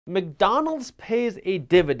McDonald's pays a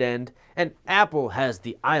dividend and Apple has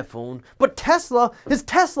the iPhone, but Tesla is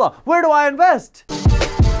Tesla. Where do I invest?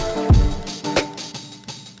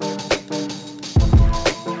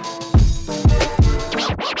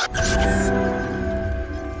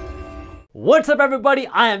 What's up everybody,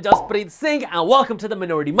 I am Jaspreet Singh and welcome to the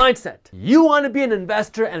Minority Mindset. You want to be an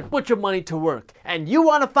investor and put your money to work, and you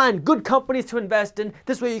want to find good companies to invest in,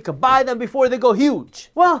 this way you can buy them before they go huge.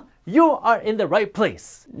 Well, you are in the right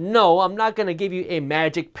place. No, I'm not going to give you a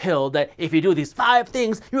magic pill that if you do these 5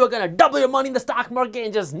 things, you are going to double your money in the stock market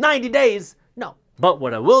in just 90 days. No. But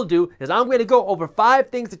what I will do is I'm going to go over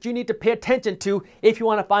 5 things that you need to pay attention to if you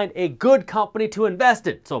want to find a good company to invest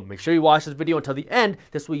in. So make sure you watch this video until the end.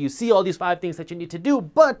 This way you see all these 5 things that you need to do.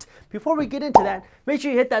 But before we get into that, make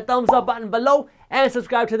sure you hit that thumbs up button below and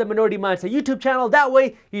subscribe to the Minority Mindset YouTube channel. That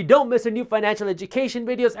way you don't miss a new financial education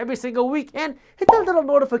videos every single week. And hit that little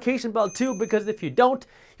notification bell too, because if you don't,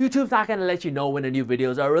 YouTube's not going to let you know when the new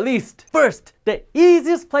videos are released. First, the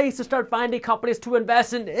easiest place to start finding companies to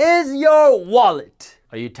invest in is your wallet.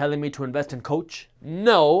 Are you telling me to invest in Coach?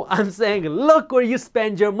 No, I'm saying look where you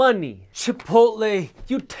spend your money. Chipotle,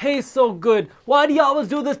 you taste so good. Why do you always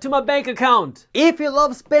do this to my bank account? If you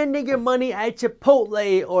love spending your money at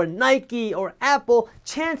Chipotle or Nike or Apple,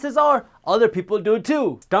 chances are other people do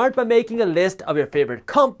too. Start by making a list of your favorite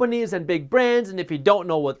companies and big brands, and if you don't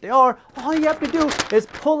know what they are, all you have to do is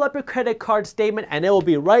pull up your credit card statement and it will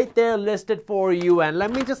be right there listed for you. And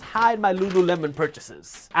let me just hide my Lululemon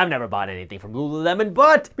purchases. I've never bought anything from Lululemon,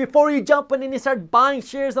 but before you jump in and you start buying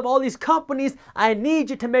shares of all these companies, I need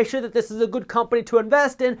you to make sure that this is a good company to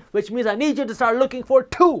invest in, which means I need you to start looking for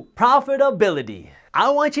 2, profitability. I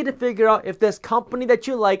want you to figure out if this company that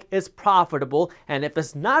you like is profitable, and if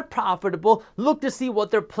it's not profitable, look to see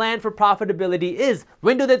what their plan for profitability is.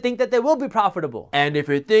 When do they think that they will be profitable? And if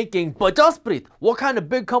you're thinking, but Jaspreet, what kind of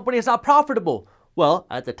big company is not profitable? Well,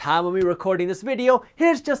 at the time when we're recording this video,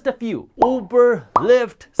 here's just a few. Uber,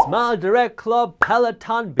 Lyft, Smile Direct Club,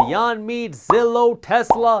 Peloton, Beyond Meat, Zillow,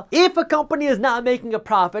 Tesla. If a company is not making a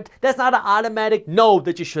profit, that's not an automatic no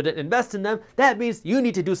that you shouldn't invest in them. That means you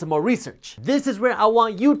need to do some more research. This is where I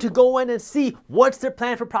want you to go in and see what's their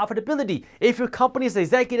plan for profitability. If your company's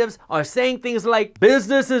executives are saying things like,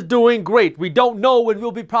 business is doing great, we don't know when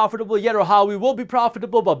we'll be profitable yet or how we will be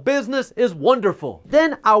profitable, but business is wonderful,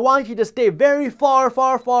 then I want you to stay very far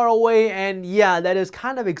away, and yeah, that is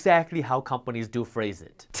kind of exactly how companies do phrase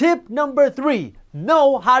it. Tip number 3,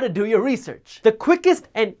 know how to do your research. The quickest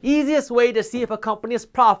and easiest way to see if a company is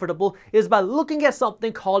profitable is by looking at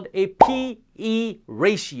something called a PE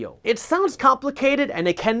ratio. It sounds complicated, and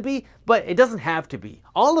it can be, but it doesn't have to be.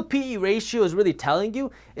 All the PE ratio is really telling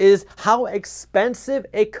you is how expensive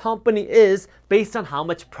a company is based on how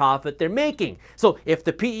much profit they're making. So if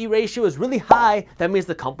the PE ratio is really high, that means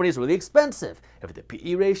the company is really expensive. If the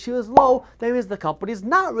PE ratio is low, that means the company is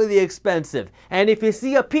not really expensive. And if you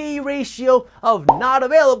see a PE ratio of not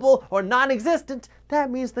available or non-existent, that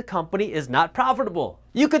means the company is not profitable.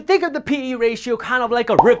 You could think of the PE ratio kind of like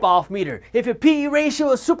a rip-off meter. If your PE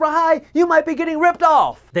ratio is super high, you might be getting ripped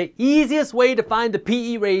off. The easiest way to find the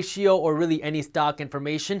PE ratio, or really any stock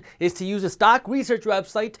information, is to use a stock research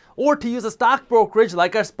website or to use a stock brokerage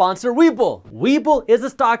like our sponsor Webull. Webull is a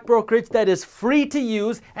stock brokerage that is free to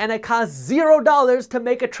use and it costs $0 to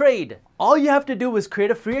make a trade. All you have to do is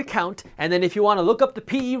create a free account, and then if you want to look up the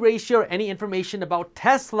PE ratio or any information about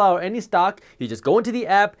Tesla or any stock, you just go into the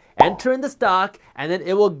app, enter in the stock, and then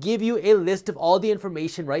it will give you a list of all the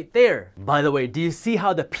information right there. By the way, do you see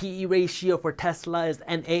how the PE ratio for Tesla is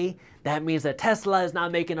NA? That means that Tesla is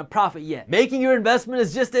not making a profit yet. Making your investment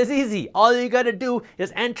is just as easy. All you gotta do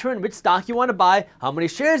is enter in which stock you want to buy, how many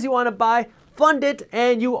shares you want to buy, fund it,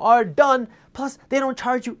 and you are done. Plus, they don't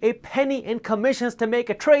charge you a penny in commissions to make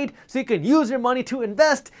a trade, so you can use your money to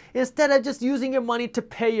invest instead of just using your money to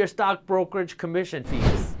pay your stock brokerage commission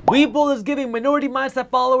fees. Webull is giving Minority Mindset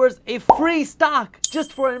followers a free stock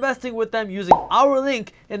just for investing with them using our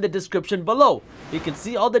link in the description below. You can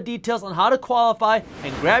see all the details on how to qualify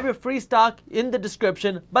and grab your free stock in the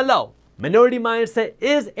description below. Minority Mindset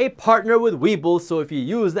is a partner with Webull, so if you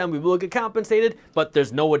use them, we will get compensated, but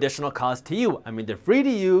there's no additional cost to you. I mean, they're free to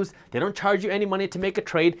use, they don't charge you any money to make a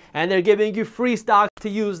trade, and they're giving you free stock to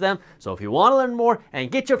use them. So if you want to learn more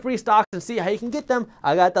and get your free stocks and see how you can get them,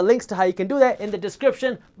 I got the links to how you can do that in the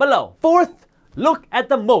description below. 4th, look at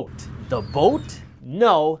the moat. The boat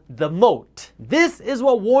No, the moat. This is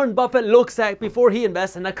what Warren Buffett looks at before he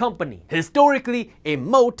invests in a company. Historically, a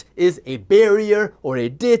moat is a barrier or a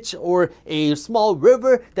ditch or a small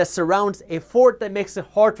river that surrounds a fort that makes it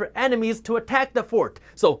hard for enemies to attack the fort.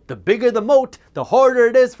 So the bigger the moat, the harder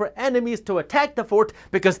it is for enemies to attack the fort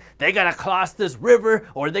because they gotta cross this river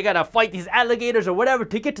or they gotta fight these alligators or whatever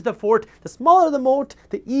to get to the fort. The smaller the moat,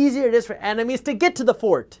 the easier it is for enemies to get to the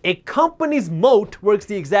fort. A company's moat works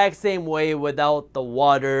the exact same way without the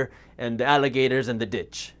water and the alligators and the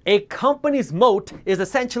ditch. A company's moat is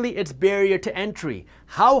essentially its barrier to entry.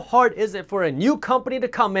 How hard is it for a new company to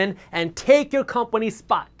come in and take your company's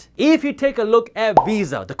spot? If you take a look at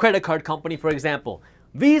Visa, the credit card company, for example,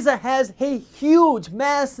 Visa has a huge,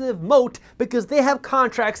 massive moat because they have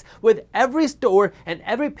contracts with every store and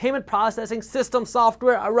every payment processing system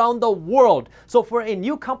software around the world. So for a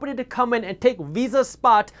new company to come in and take Visa's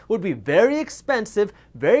spot would be very expensive,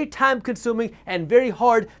 very time consuming, and very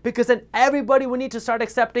hard because then everybody would need to start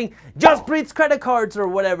accepting Just Breathes credit cards or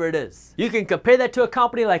whatever it is. You can compare that to a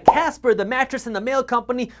company like Casper, the mattress and the mail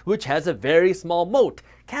company, which has a very small moat.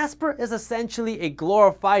 Casper is essentially a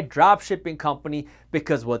glorified dropshipping company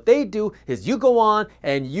because what they do is you go on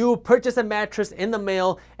and you purchase a mattress in the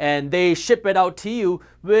mail and they ship it out to you,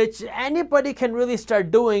 which anybody can really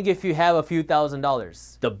start doing if you have a few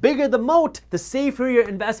 $1,000s. The bigger the moat, the safer your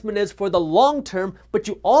investment is for the long term, but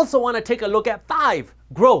you also want to take a look at 5,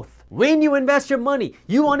 growth. When you invest your money,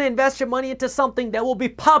 you want to invest your money into something that will be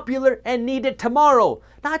popular and needed tomorrow,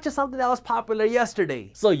 not just something that was popular yesterday.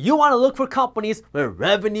 So you want to look for companies where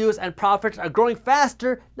revenues and profits are growing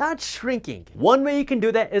faster, not shrinking. One way you can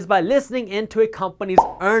do that is by listening into a company's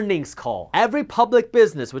earnings call. Every public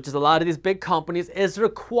business, which is a lot of these big companies, is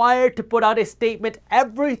required to put out a statement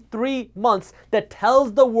every 3 months that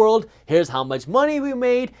tells the world, here's how much money we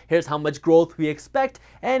made, here's how much growth we expect,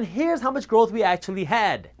 and here's how much growth we actually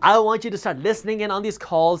had. I want you to start listening in on these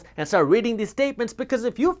calls and start reading these statements, because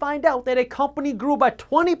if you find out that a company grew by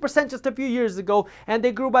 20% just a few years ago and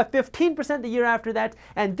they grew by 15% the year after that,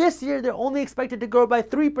 and this year they're only expected to grow by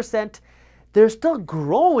 3%, they're still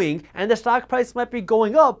growing and the stock price might be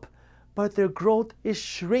going up, but their growth is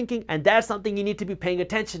shrinking, and that's something you need to be paying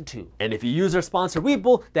attention to. And if you use our sponsor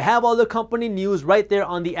Webull, they have all the company news right there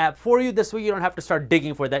on the app for you. This way you don't have to start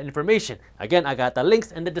digging for that information. Again, I got the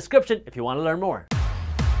links in the description if you want to learn more.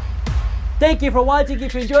 Thank you for watching.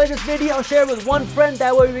 If you enjoyed this video, share it with one friend.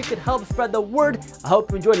 That way we can help spread the word. I hope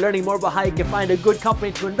you enjoyed learning more about how you can find a good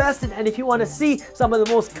company to invest in. And if you want to see some of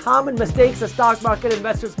the most common mistakes that stock market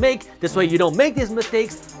investors make, this way you don't make these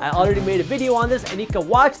mistakes, I already made a video on this, and you can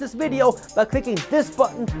watch this video by clicking this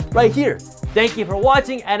button right here. Thank you for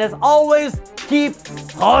watching, and as always, keep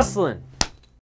hustling.